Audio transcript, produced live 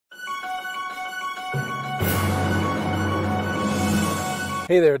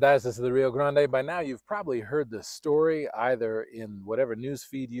Hey there, Diocese of the Rio Grande. By now, you've probably heard the story either in whatever news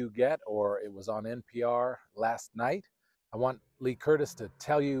feed you get or it was on NPR last night. I want Lee Curtis to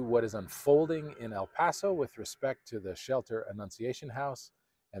tell you what is unfolding in El Paso with respect to the shelter Annunciation House.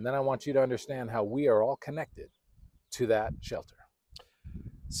 And then I want you to understand how we are all connected to that shelter.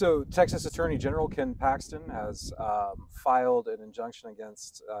 So Texas Attorney General Ken Paxton has filed an injunction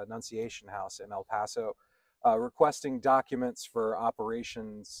against Annunciation House in El Paso, requesting documents for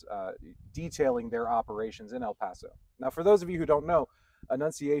operations, detailing their operations in El Paso. Now, for those of you who don't know,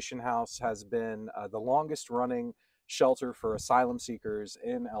 Annunciation House has been the longest running shelter for asylum seekers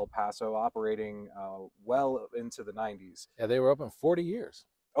in El Paso, operating well into the 90s. Yeah, they were open 40 years.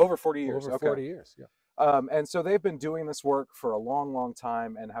 Over 40 years. Over 40 years, yeah. And so they've been doing this work for a long, long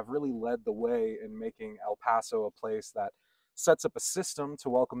time and have really led the way in making El Paso a place that sets up a system to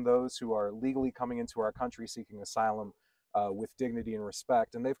welcome those who are legally coming into our country seeking asylum with dignity and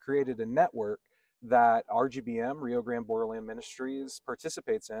respect. And they've created a network that RGBM, Rio Grande Borderland Ministries,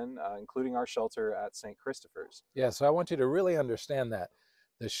 participates in, including our shelter at St. Christopher's. Yeah, so I want you to really understand that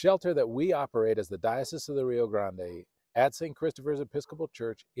the shelter that we operate as the Diocese of the Rio Grande at St. Christopher's Episcopal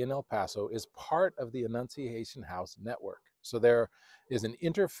Church in El Paso is part of the Annunciation House network. So there is an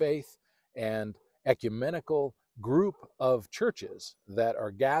interfaith and ecumenical group of churches that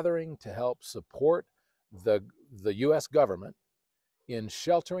are gathering to help support the U.S. government in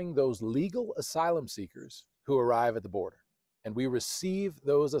sheltering those legal asylum seekers who arrive at the border. And we receive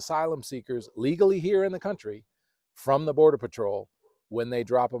those asylum seekers legally here in the country from the Border Patrol when they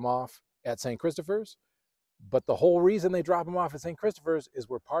drop them off at St. Christopher's. But the whole reason they drop them off at St. Christopher's is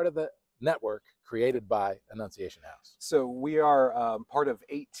we're part of the network created by Annunciation House. So we are part of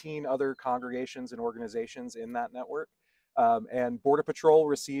 18 other congregations and organizations in that network. And Border Patrol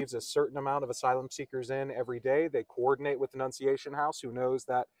receives a certain amount of asylum seekers in every day. They coordinate with Annunciation House, who knows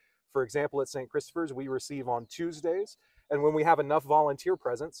that, for example, at St. Christopher's, we receive on Tuesdays. And when we have enough volunteer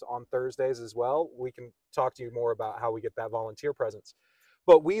presence on Thursdays as well, we can talk to you more about how we get that volunteer presence.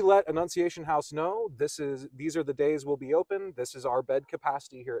 But we let Annunciation House know these are the days we'll be open. This is our bed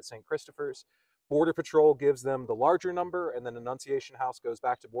capacity here at St. Christopher's. Border Patrol gives them the larger number, and then Annunciation House goes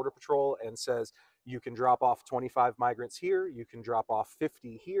back to Border Patrol and says, you can drop off 25 migrants here, you can drop off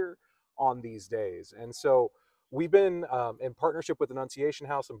 50 here on these days. And so we've been in partnership with Annunciation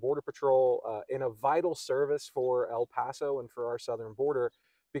House and Border Patrol in a vital service for El Paso and for our southern border,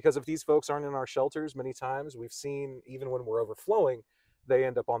 because if these folks aren't in our shelters, many times we've seen, even when we're overflowing, they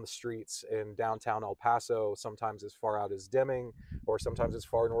end up on the streets in downtown El Paso, sometimes as far out as Deming, or sometimes as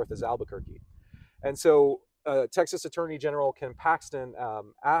far north as Albuquerque. And so Texas Attorney General Ken Paxton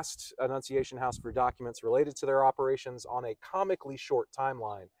asked Annunciation House for documents related to their operations on a comically short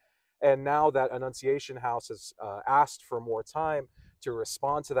timeline. And now that Annunciation House has asked for more time to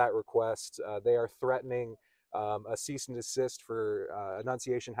respond to that request, they are threatening a cease and desist for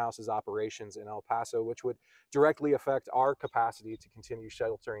Annunciation House's operations in El Paso, which would directly affect our capacity to continue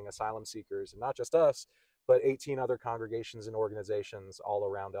sheltering asylum seekers, and not just us, but 18 other congregations and organizations all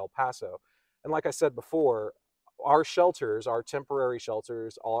around El Paso. And like I said before, our shelters, our temporary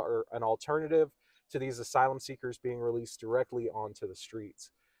shelters, are an alternative to these asylum seekers being released directly onto the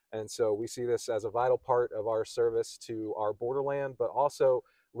streets. And so we see this as a vital part of our service to our borderland, but also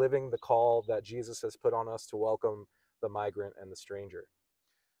living the call that Jesus has put on us to welcome the migrant and the stranger.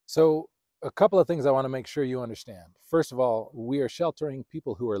 So a couple of things I want to make sure you understand. First of all, we are sheltering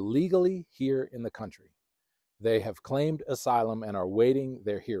people who are legally here in the country. They have claimed asylum and are waiting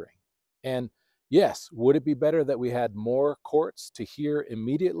their hearing. And yes, would it be better that we had more courts to hear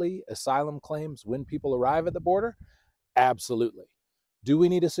immediately asylum claims when people arrive at the border? Absolutely. Do we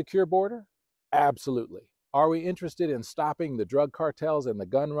need a secure border? Absolutely. Are we interested in stopping the drug cartels and the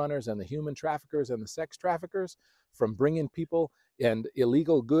gun runners and the human traffickers and the sex traffickers from bringing people and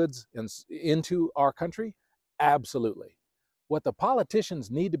illegal goods into our country? Absolutely. What the politicians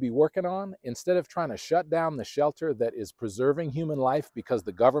need to be working on, instead of trying to shut down the shelter that is preserving human life because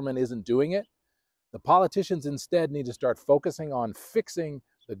the government isn't doing it, the politicians instead need to start focusing on fixing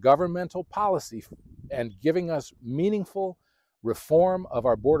the governmental policy and giving us meaningful reform of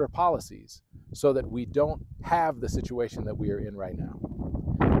our border policies so that we don't have the situation that we are in right now.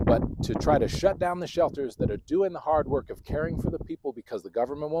 But to try to shut down the shelters that are doing the hard work of caring for the people because the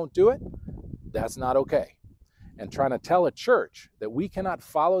government won't do it, that's not okay. And trying to tell a church that we cannot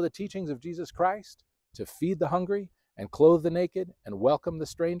follow the teachings of Jesus Christ to feed the hungry and clothe the naked and welcome the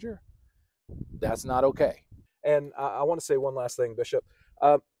stranger, that's not okay. And I want to say one last thing, Bishop.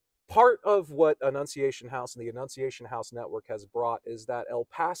 Part of what Annunciation House and the Annunciation House Network has brought is that El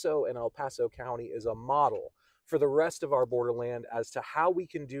Paso and El Paso County is a model for the rest of our borderland as to how we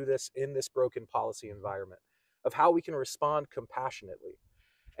can do this in this broken policy environment, of how we can respond compassionately.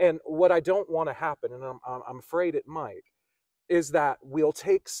 And what I don't want to happen, and I'm afraid it might, is that we'll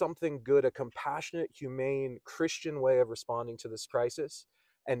take something good, a compassionate, humane, Christian way of responding to this crisis,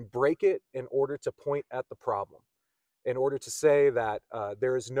 and break it in order to point at the problem, in order to say that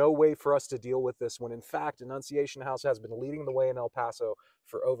there is no way for us to deal with this, when in fact Annunciation House has been leading the way in El Paso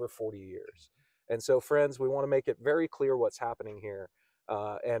for over 40 years. And so, friends, we want to make it very clear what's happening here,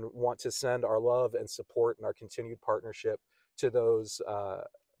 and want to send our love and support and our continued partnership to those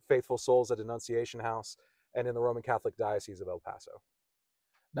faithful souls at Annunciation House and in the Roman Catholic Diocese of El Paso.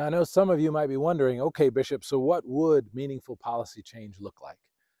 Now, I know some of you might be wondering, okay, Bishop, so what would meaningful policy change look like?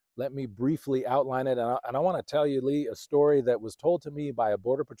 Let me briefly outline it. And I want to tell you, Lee, a story that was told to me by a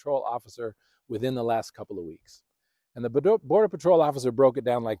Border Patrol officer within the last couple of weeks. And the Border Patrol officer broke it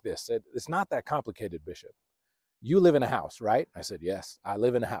down like this. Said, it's not that complicated, Bishop. You live in a house, right? I said, yes, I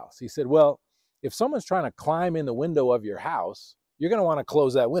live in a house. He said, well, if someone's trying to climb in the window of your house, you're going to want to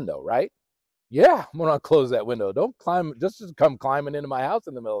close that window, right? Yeah, I'm going to close that window. Don't climb, just come climbing into my house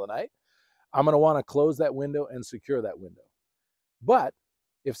in the middle of the night. I'm going to want to close that window and secure that window. But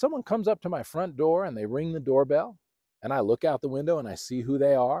if someone comes up to my front door and they ring the doorbell and I look out the window and I see who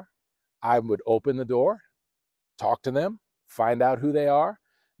they are, I would open the door, talk to them, find out who they are.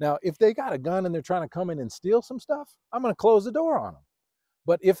 Now, if they got a gun and they're trying to come in and steal some stuff, I'm going to close the door on them.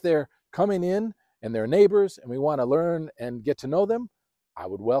 But if they're coming in and they're neighbors and we want to learn and get to know them, I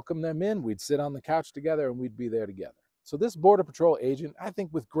would welcome them in. We'd sit on the couch together and we'd be there together. So this Border Patrol agent, I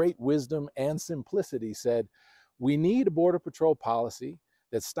think with great wisdom and simplicity, said, we need a Border Patrol policy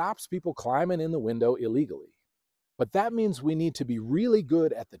that stops people climbing in the window illegally. But that means we need to be really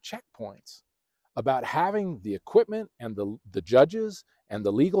good at the checkpoints about having the equipment and the judges and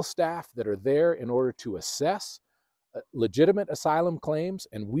the legal staff that are there in order to assess legitimate asylum claims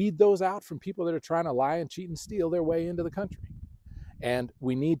and weed those out from people that are trying to lie and cheat and steal their way into the country. And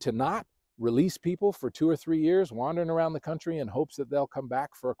we need to not release people for 2 or 3 years wandering around the country in hopes that they'll come back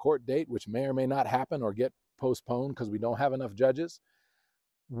for a court date, which may or may not happen or get postponed because we don't have enough judges.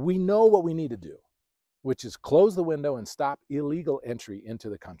 We know what we need to do, which is close the window and stop illegal entry into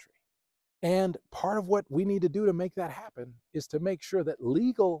the country. And part of what we need to do to make that happen is to make sure that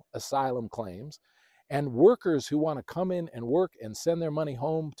legal asylum claims and workers who want to come in and work and send their money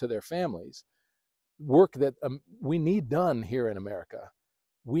home to their families, work that we need done here in America,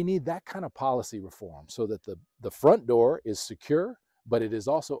 we need that kind of policy reform so that the front door is secure, but it is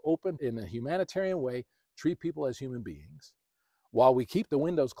also open in a humanitarian way, treat people as human beings, while we keep the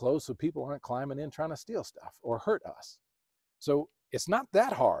windows closed so people aren't climbing in trying to steal stuff or hurt us. So it's not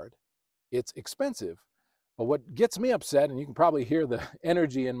that hard. It's expensive. But what gets me upset, and you can probably hear the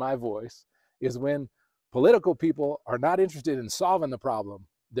energy in my voice, is when political people are not interested in solving the problem.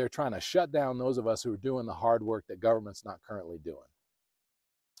 They're trying to shut down those of us who are doing the hard work that government's not currently doing.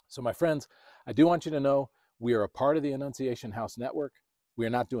 So my friends, I do want you to know we are a part of the Annunciation House network. We are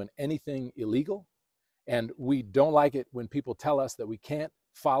not doing anything illegal. And we don't like it when people tell us that we can't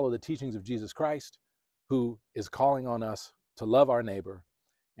follow the teachings of Jesus Christ, who is calling on us to love our neighbor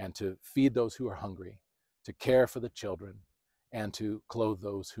and to feed those who are hungry, to care for the children, and to clothe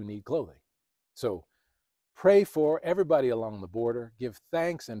those who need clothing. So pray for everybody along the border. Give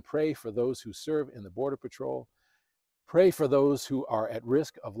thanks and pray for those who serve in the Border Patrol. Pray for those who are at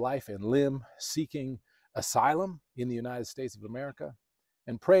risk of life and limb seeking asylum in the United States of America.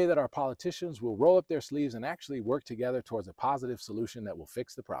 And pray that our politicians will roll up their sleeves and actually work together towards a positive solution that will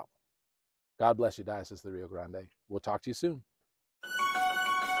fix the problem. God bless you, Diocese of the Rio Grande. We'll talk to you soon.